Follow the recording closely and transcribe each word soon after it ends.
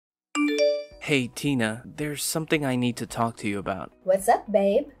Hey Tina, there's something I need to talk to you about. What's up,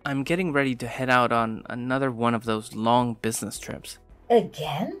 babe? I'm getting ready to head out on another one of those long business trips.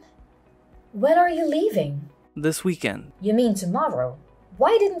 Again? When are you leaving? This weekend. You mean tomorrow?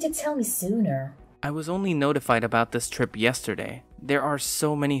 Why didn't you tell me sooner? I was only notified about this trip yesterday. There are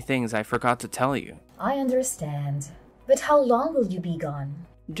so many things I forgot to tell you. I understand. But how long will you be gone?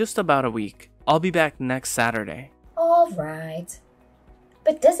 Just about a week. I'll be back next Saturday. All right.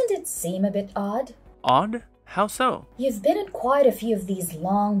 But doesn't it seem a bit odd? Odd? How so? You've been on quite a few of these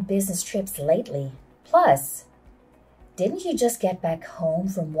long business trips lately. Plus, didn't you just get back home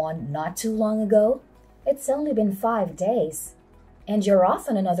from one not too long ago? It's only been 5 days. And you're off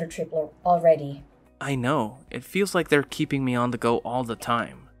on another trip already. I know. It feels like they're keeping me on the go all the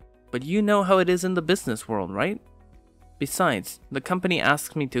time. But you know how it is in the business world, right? Besides, the company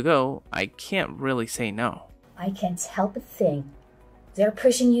asks me to go, I can't really say no. I can't help but think they're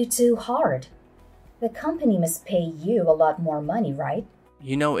pushing you too hard. The company must pay you a lot more money, right?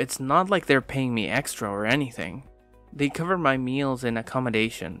 You know, it's not like they're paying me extra or anything. They cover my meals and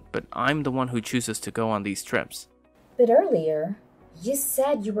accommodation, but I'm the one who chooses to go on these trips. But earlier, you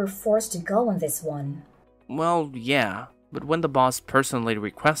said you were forced to go on this one. Well, yeah, but when the boss personally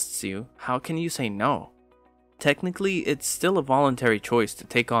requests you, how can you say no? Technically, it's still a voluntary choice to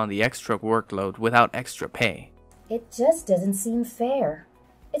take on the extra workload without extra pay. It just doesn't seem fair.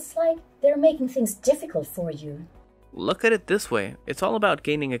 It's like they're making things difficult for you. Look at it this way, it's all about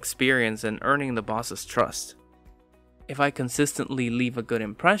gaining experience and earning the boss's trust. If I consistently leave a good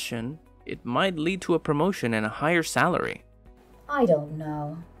impression, it might lead to a promotion and a higher salary. I don't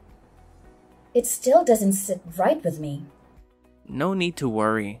know. It still doesn't sit right with me. No need to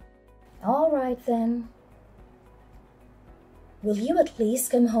worry. All right then. Will you at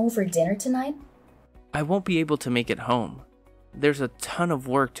least come home for dinner tonight? I won't be able to make it home. There's a ton of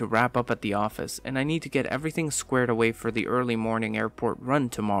work to wrap up at the office, and I need to get everything squared away for the early morning airport run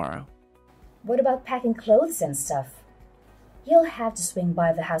tomorrow. What about packing clothes and stuff? You'll have to swing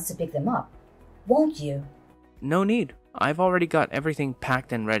by the house to pick them up, won't you? No need. I've already got everything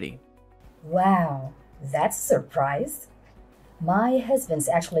packed and ready. Wow, that's a surprise. My husband's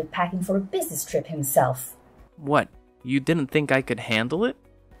actually packing for a business trip himself. What? You didn't think I could handle it?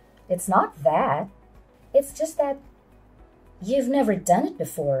 It's not that. It's just that you've never done it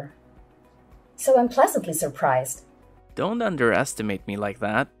before. So I'm pleasantly surprised. Don't underestimate me like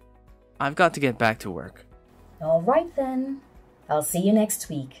that. I've got to get back to work. All right then. I'll see you next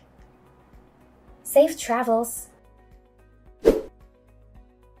week. Safe travels.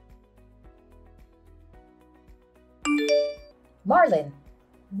 Marlon,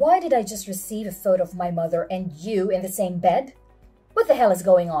 why did I just receive a photo of my mother and you in the same bed? What the hell is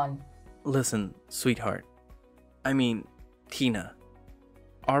going on? Listen, sweetheart. I mean, Tina.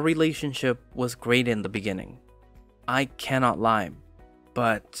 Our relationship was great in the beginning. I cannot lie,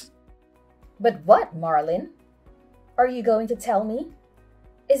 but... But what, Marlon? Are you going to tell me?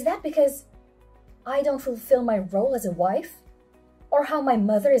 Is that because I don't fulfill my role as a wife? Or how my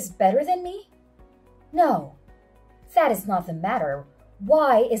mother is better than me? No, that is not the matter.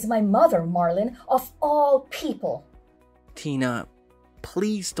 Why is my mother, Marlon, of all people? Tina,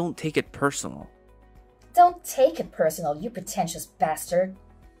 please don't take it personal. Don't take it personal, you pretentious bastard.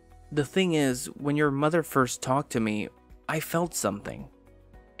 The thing is, when your mother first talked to me, I felt something.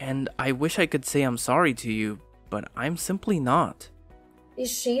 And I wish I could say I'm sorry to you, but I'm simply not.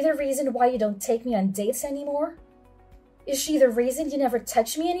 Is she the reason why you don't take me on dates anymore? Is she the reason you never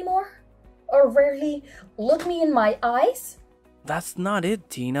touch me anymore? Or rarely look me in my eyes? That's not it,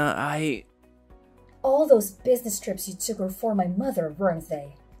 Tina. All those business trips you took were for my mother, weren't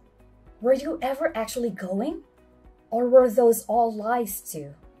they? Were you ever actually going? Or were those all lies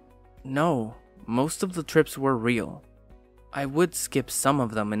too? No, most of the trips were real. I would skip some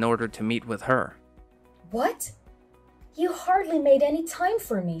of them in order to meet with her. What? You hardly made any time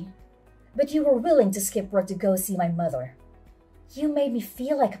for me. But you were willing to skip work to go see my mother. You made me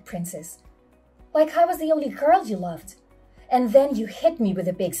feel like a princess. Like I was the only girl you loved. And then you hit me with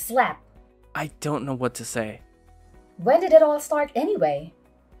a big slap. I don't know what to say. When did it all start anyway?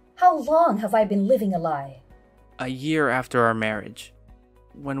 How long have I been living a lie? A year after our marriage,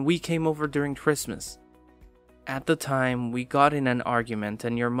 when we came over during Christmas. At the time, we got in an argument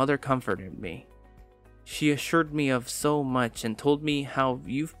and your mother comforted me. She assured me of so much and told me how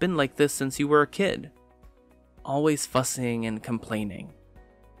you've been like this since you were a kid. Always fussing and complaining.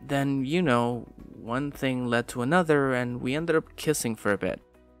 Then, you know, one thing led to another and we ended up kissing for a bit.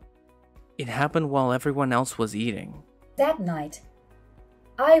 It happened while everyone else was eating. That night,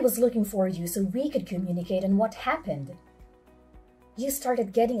 I was looking for you so we could communicate on what happened. you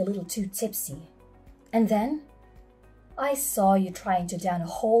started getting a little too tipsy. And then I saw you trying to down a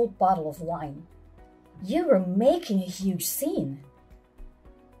whole bottle of wine. You were making a huge scene.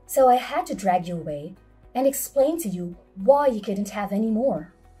 So I had to drag you away and explain to you why you couldn't have any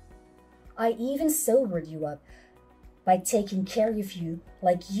more. I even sobered you up by taking care of you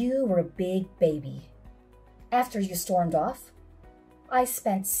like you were a big baby. After you stormed off, I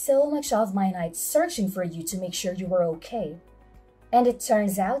spent so much of my night searching for you to make sure you were okay. And it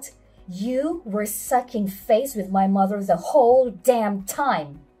turns out you were sucking face with my mother the whole damn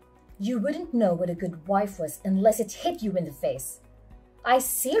time. You wouldn't know what a good wife was unless it hit you in the face. I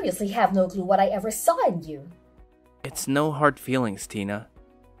seriously have no clue what I ever saw in you. It's no hard feelings, Tina.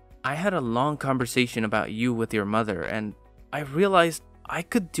 I had a long conversation about you with your mother, and I realized I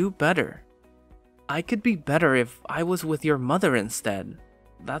could do better. I could be better if I was with your mother instead.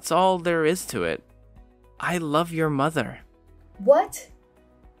 That's all there is to it. I love your mother. What?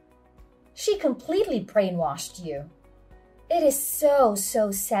 She completely brainwashed you. It is so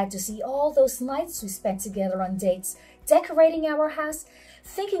sad to see all those nights we spent together on dates, decorating our house,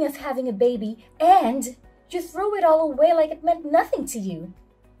 thinking of having a baby, and you threw it all away like it meant nothing to you.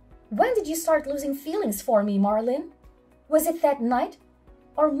 When did you start losing feelings for me, Marlin? Was it that night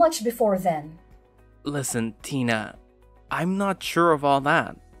or much before then? Listen, Tina, I'm not sure of all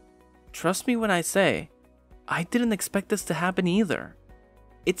that. Trust me when I say, I didn't expect this to happen either.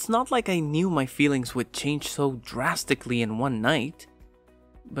 It's not like I knew my feelings would change so drastically in one night.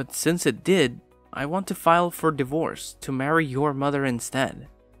 But since it did, I want to file for divorce to marry your mother instead.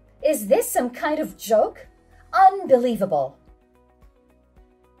 Is this some kind of joke? Unbelievable.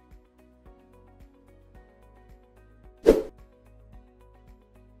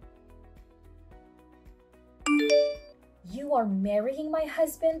 You are marrying my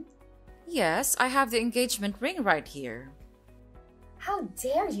husband? Yes, I have the engagement ring right here. How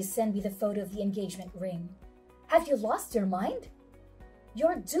dare you send me the photo of the engagement ring? Have you lost your mind?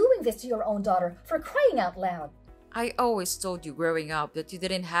 You're doing this to your own daughter, for crying out loud. I always told you growing up that you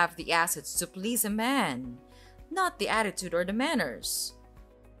didn't have the assets to please a man, not the attitude or the manners.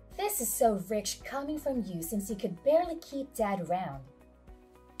 This is so rich coming from you since you could barely keep Dad around.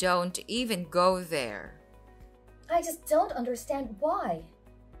 Don't even go there. I just don't understand why.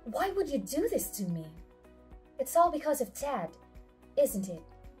 Why would you do this to me? It's all because of Dad, isn't it?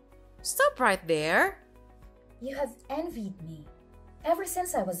 Stop right there. You have envied me ever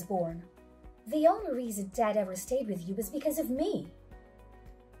since I was born. The only reason Dad ever stayed with you was because of me.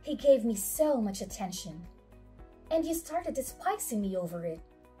 He gave me so much attention, and you started despising me over it.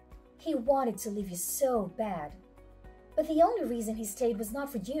 He wanted to leave you so bad. But the only reason he stayed was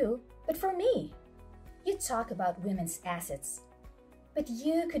not for you, but for me. You talk about women's assets, but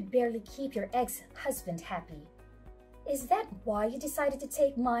you could barely keep your ex-husband happy. Is that why you decided to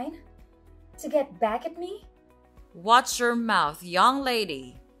take mine? To get back at me? Watch your mouth, young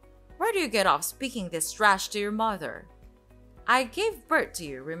lady. Where do you get off speaking this trash to your mother? I gave birth to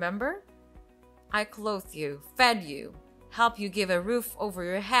you, remember? I clothed you, fed you, helped you give a roof over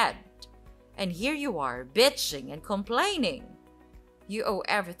your head. And here you are, bitching and complaining. You owe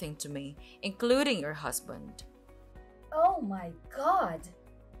everything to me, including your husband. Oh my God!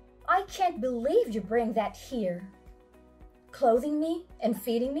 I can't believe you bring that here. Clothing me and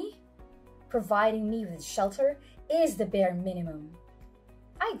feeding me, providing me with shelter is the bare minimum.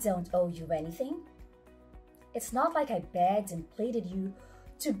 I don't owe you anything. It's not like I begged and pleaded you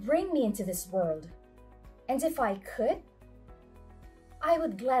to bring me into this world. And if I could, I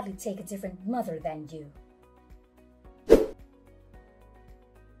would gladly take a different mother than you.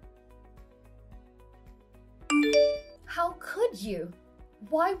 How could you?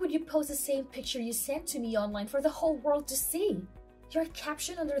 Why would you post the same picture you sent to me online for the whole world to see? Your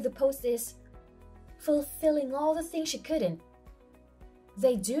caption under the post is, fulfilling all the things she couldn't.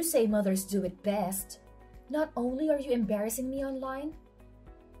 They do say mothers do it best. Not only are you embarrassing me online,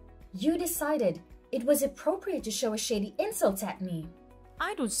 you decided it was appropriate to show a shady insult at me.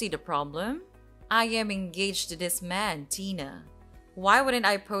 I don't see the problem. I am engaged to this man, Tina. Why wouldn't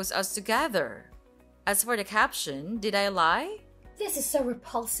I post us together? As for the caption, did I lie? This is so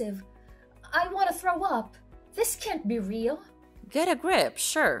repulsive. I want to throw up. This can't be real. Get a grip,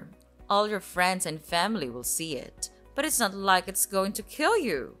 sure. All your friends and family will see it. But it's not like it's going to kill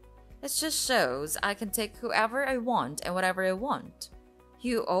you. It just shows I can take whoever I want and whatever I want.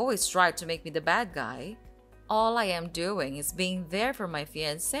 You always try to make me the bad guy. All I am doing is being there for my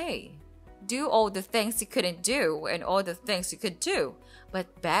fiancé. Do all the things you couldn't do and all the things you could do,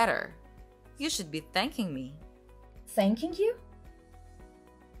 but better. You should be thanking me. Thanking you?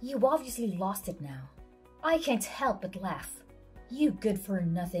 You obviously lost it now. I can't help but laugh. You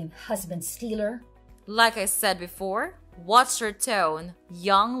good-for-nothing husband stealer. Like I said before, watch your tone,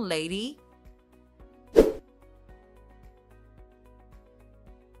 young lady.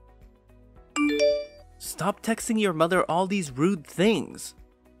 Stop texting your mother all these rude things.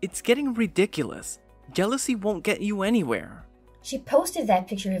 It's getting ridiculous. Jealousy won't get you anywhere. She posted that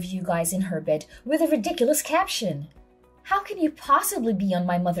picture of you guys in her bed with a ridiculous caption. How can you possibly be on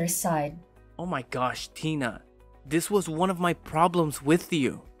my mother's side? Oh my gosh, Tina. This was one of my problems with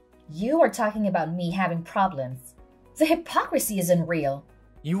you. You are talking about me having problems. The hypocrisy is unreal.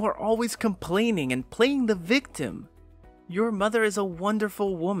 You are always complaining and playing the victim. Your mother is a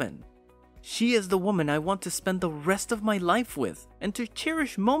wonderful woman. She is the woman I want to spend the rest of my life with and to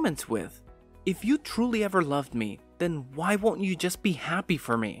cherish moments with. If you truly ever loved me, then why won't you just be happy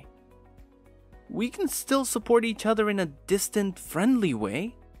for me? We can still support each other in a distant, friendly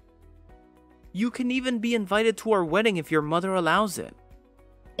way. You can even be invited to our wedding if your mother allows it.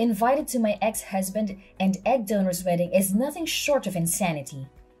 Invited to my ex-husband and egg donor's wedding is nothing short of insanity.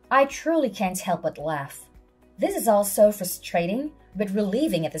 I truly can't help but laugh. This is all so frustrating, but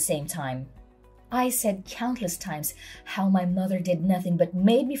relieving at the same time. I said countless times how my mother did nothing but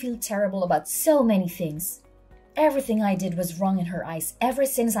made me feel terrible about so many things. Everything I did was wrong in her eyes ever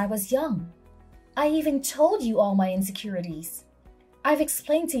since I was young. I even told you all my insecurities. I've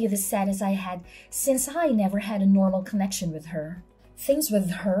explained to you the sadness I had since I never had a normal connection with her. Things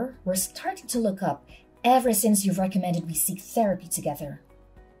with her were starting to look up ever since you recommended we seek therapy together.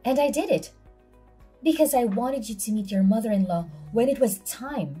 And I did it. Because I wanted you to meet your mother-in-law when it was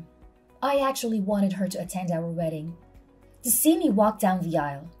time. I actually wanted her to attend our wedding. To see me walk down the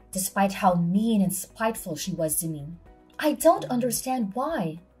aisle, despite how mean and spiteful she was to me. I don't understand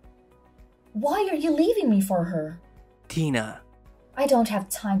why. Why are you leaving me for her? Tina. I don't have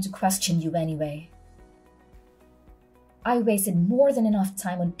time to question you anyway. I wasted more than enough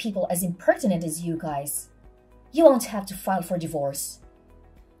time on people as impertinent as you guys. You won't have to file for divorce.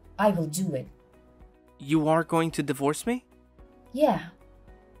 I will do it. You are going to divorce me? Yeah.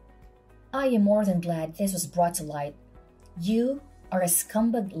 I am more than glad this was brought to light. You are a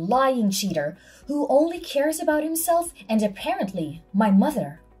scumbag lying cheater who only cares about himself and apparently my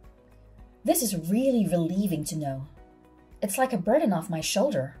mother. This is really relieving to know. It's like a burden off my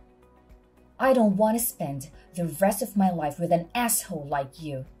shoulder. I don't want to spend the rest of my life with an asshole like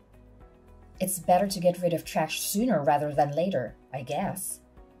you. It's better to get rid of trash sooner rather than later, I guess.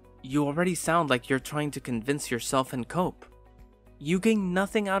 You already sound like you're trying to convince yourself and cope. You gain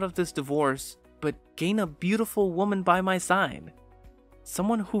nothing out of this divorce, but gain a beautiful woman by my side.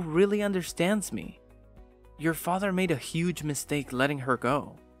 Someone who really understands me. Your father made a huge mistake letting her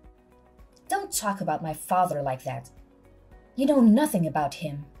go. Don't talk about my father like that. You know nothing about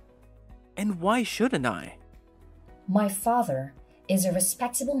him. And why shouldn't I? My father is a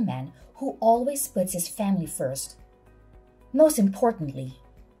respectable man who always puts his family first. Most importantly,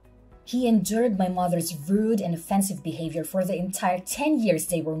 he endured my mother's rude and offensive behavior for the entire 10 years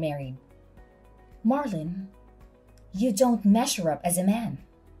they were married. Marlin, you don't measure up as a man.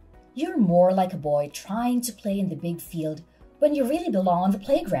 You're more like a boy trying to play in the big field when you really belong on the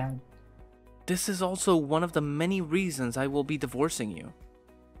playground. This is also one of the many reasons I will be divorcing you.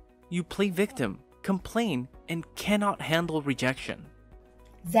 You play victim, complain, and cannot handle rejection.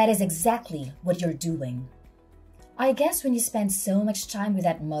 That is exactly what you're doing. I guess when you spend so much time with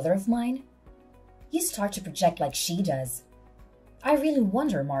that mother of mine, you start to project like she does. I really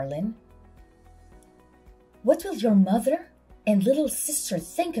wonder, Marlin. What will your mother and little sister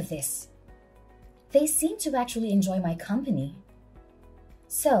think of this? They seem to actually enjoy my company.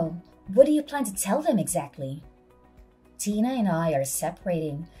 So, what do you plan to tell them exactly? Tina and I are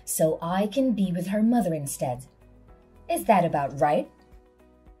separating so I can be with her mother instead. Is that about right?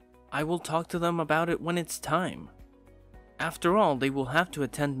 I will talk to them about it when it's time. After all, they will have to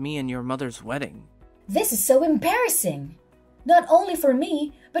attend me and your mother's wedding. This is so embarrassing. Not only for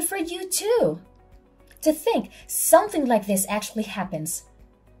me, but for you too. To think something like this actually happens.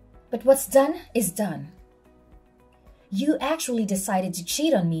 But what's done is done. You actually decided to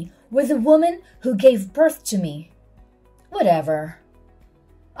cheat on me with the woman who gave birth to me. Whatever.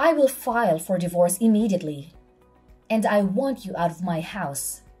 I will file for divorce immediately. And I want you out of my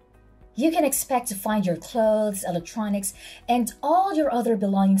house. You can expect to find your clothes, electronics, and all your other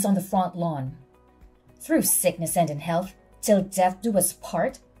belongings on the front lawn. Through sickness and in health, till death do us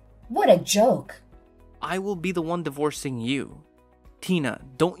part? What a joke! I will be the one divorcing you. Tina,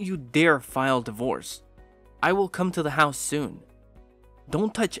 don't you dare file divorce. I will come to the house soon.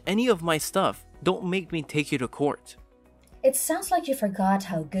 Don't touch any of my stuff. Don't make me take you to court. It sounds like you forgot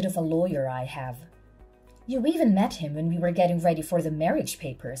how good of a lawyer I have. You even met him when we were getting ready for the marriage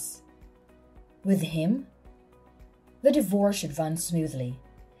papers. With him, the divorce should run smoothly,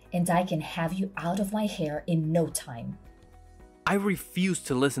 and I can have you out of my hair in no time. I refuse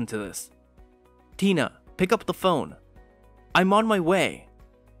to listen to this. Tina, pick up the phone. I'm on my way.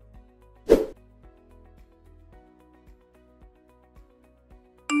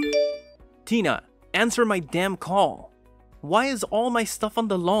 Tina, answer my damn call. Why is all my stuff on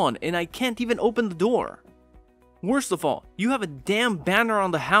the lawn and I can't even open the door? Worst of all, you have a damn banner on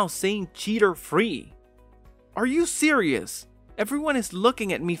the house saying cheater free. Are you serious? Everyone is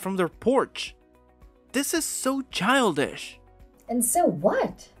looking at me from their porch. This is so childish. And so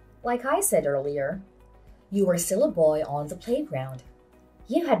what? Like I said earlier, you were still a boy on the playground.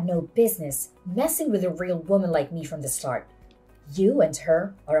 You had no business messing with a real woman like me from the start. You and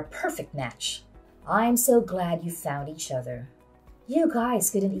her are a perfect match. I'm so glad you found each other. You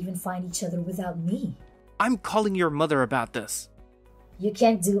guys couldn't even find each other without me. I'm calling your mother about this. You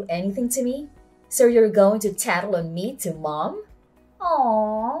can't do anything to me? So you're going to tattle on me to Mom?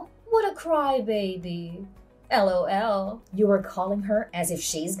 Aww, what a crybaby. LOL. You were calling her as if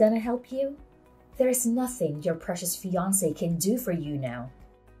she's gonna help you? There's nothing your precious fiancé can do for you now.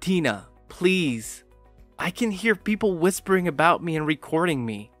 Tina, please. I can hear people whispering about me and recording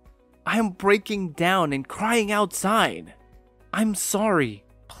me. I am breaking down and crying outside. I'm sorry.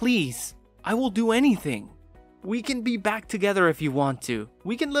 Please. I will do anything. We can be back together if you want to.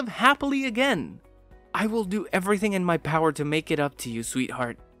 We can live happily again. I will do everything in my power to make it up to you,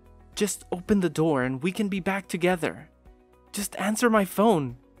 sweetheart. Just open the door and we can be back together. Just answer my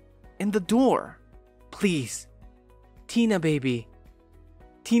phone. In the door. Please. Tina, baby.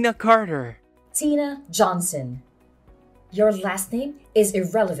 Tina Carter. Tina Johnson. Your last name is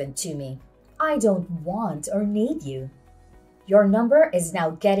irrelevant to me. I don't want or need you. Your number is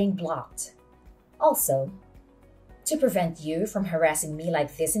now getting blocked. Also, to prevent you from harassing me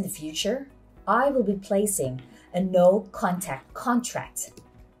like this in the future, I will be placing a no-contact contract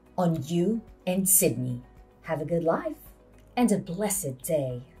on you and Sydney. Have a good life and a blessed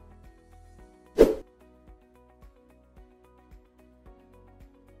day.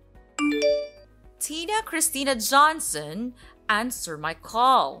 Tina Christina Johnson, answer my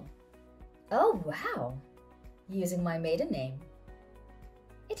call. Oh, wow. Using my maiden name.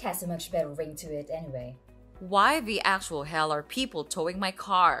 It has a much better ring to it anyway. Why the actual hell are people towing my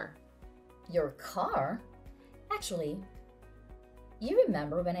car? Your car? Actually, you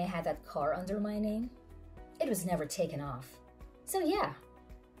remember when I had that car under my name? It was never taken off. So yeah,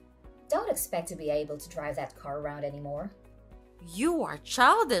 don't expect to be able to drive that car around anymore. You are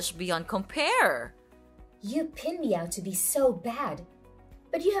childish beyond compare. You pin me out to be so bad,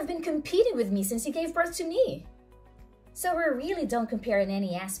 but you have been competing with me since you gave birth to me. So we really don't compare in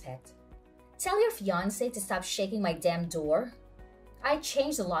any aspect. Tell your fiancé to stop shaking my damn door. I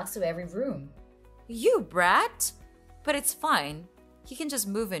changed the locks to every room. You brat! But it's fine. He can just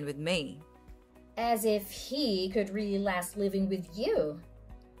move in with me. As if he could really last living with you.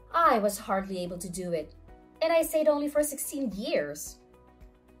 I was hardly able to do it, and I stayed only for 16 years.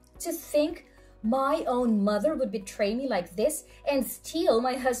 To think my own mother would betray me like this and steal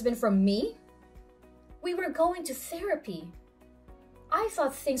my husband from me? We were going to therapy. I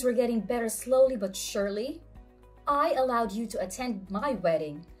thought things were getting better slowly but surely. I allowed you to attend my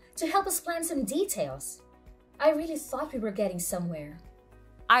wedding to help us plan some details. I really thought we were getting somewhere.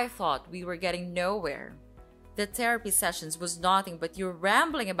 I thought we were getting nowhere. The therapy sessions was nothing but you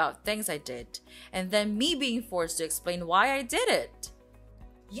rambling about things I did, and then me being forced to explain why I did it.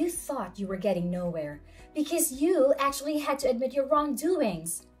 You thought you were getting nowhere because you actually had to admit your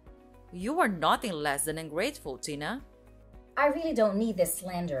wrongdoings. You are nothing less than ungrateful, Tina. I really don't need this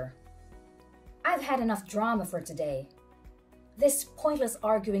slander. I've had enough drama for today. This pointless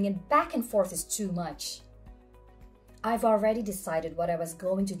arguing and back and forth is too much. I've already decided what I was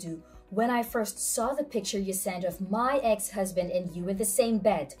going to do when I first saw the picture you sent of my ex-husband and you in the same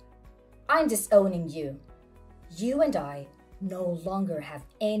bed. I'm disowning you. You and I no longer have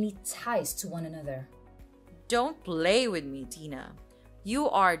any ties to one another. Don't play with me, Tina. You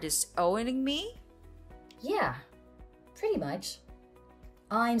are disowning me? Yeah, pretty much.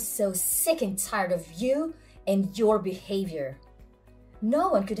 I'm so sick and tired of you and your behavior. No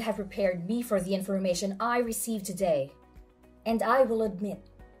one could have prepared me for the information I received today. And I will admit,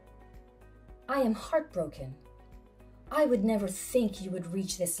 I am heartbroken. I would never think you would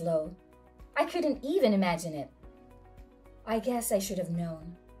reach this low. I couldn't even imagine it. I guess I should have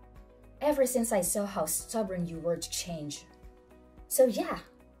known, ever since I saw how stubborn you were to change. So yeah,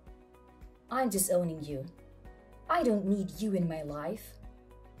 I'm disowning you. I don't need you in my life.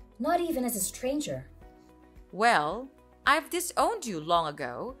 Not even as a stranger. Well, I've disowned you long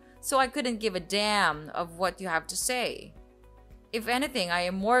ago, so I couldn't give a damn of what you have to say. If anything, I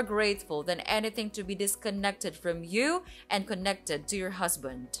am more grateful than anything to be disconnected from you and connected to your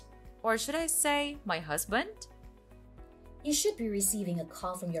husband. Or should I say, my husband? You should be receiving a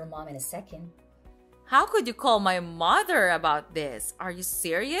call from your mom in a second. How could you call my mother about this? Are you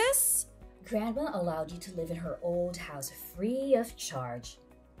serious? Grandma allowed you to live in her old house free of charge.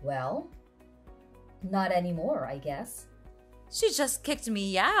 Well, not anymore, I guess. She just kicked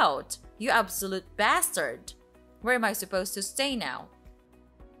me out. You absolute bastard. Where am I supposed to stay now?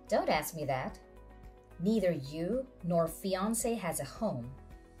 Don't ask me that. Neither you nor fiancé has a home.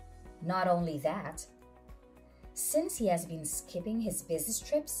 Not only that, since he has been skipping his business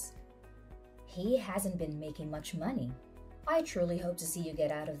trips, he hasn't been making much money. I truly hope to see you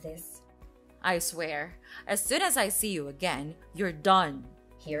get out of this. I swear, as soon as I see you again, you're done.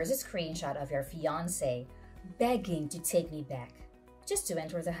 Here's a screenshot of your fiancé begging to take me back, just to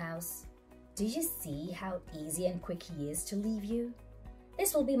enter the house. Do you see how easy and quick he is to leave you?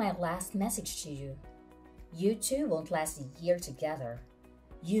 This will be my last message to you. You two won't last a year together.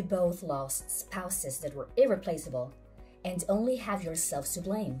 You both lost spouses that were irreplaceable and only have yourselves to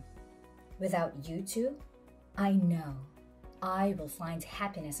blame. Without you two, I know I will find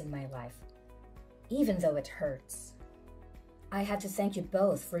happiness in my life, even though it hurts. I had to thank you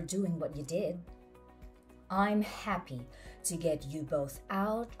both for doing what you did. I'm happy to get you both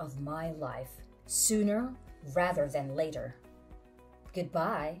out of my life sooner rather than later.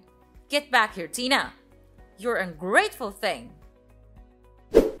 Goodbye. Get back here, Tina. You're an ungrateful thing.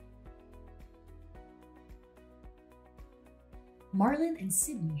 Marlon and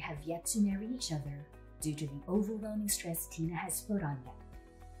Sydney have yet to marry each other due to the overwhelming stress Tina has put on them.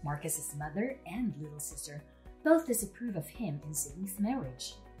 Marcus's mother and little sister both disapprove of him and Sydney's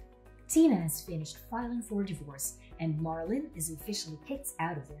marriage. Tina has finished filing for divorce and Marlon is officially kicked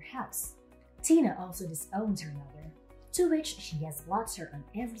out of their house. Tina also disowns her mother, to which she has blocked her on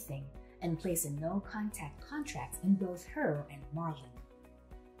everything and placed a no-contact contract on both her and Marlon.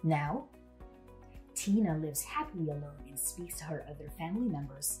 Now, Tina lives happily alone and speaks to her other family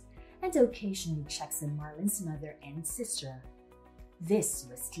members and occasionally checks on Marlon's mother and sister. This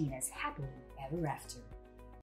was Tina's happily ever after.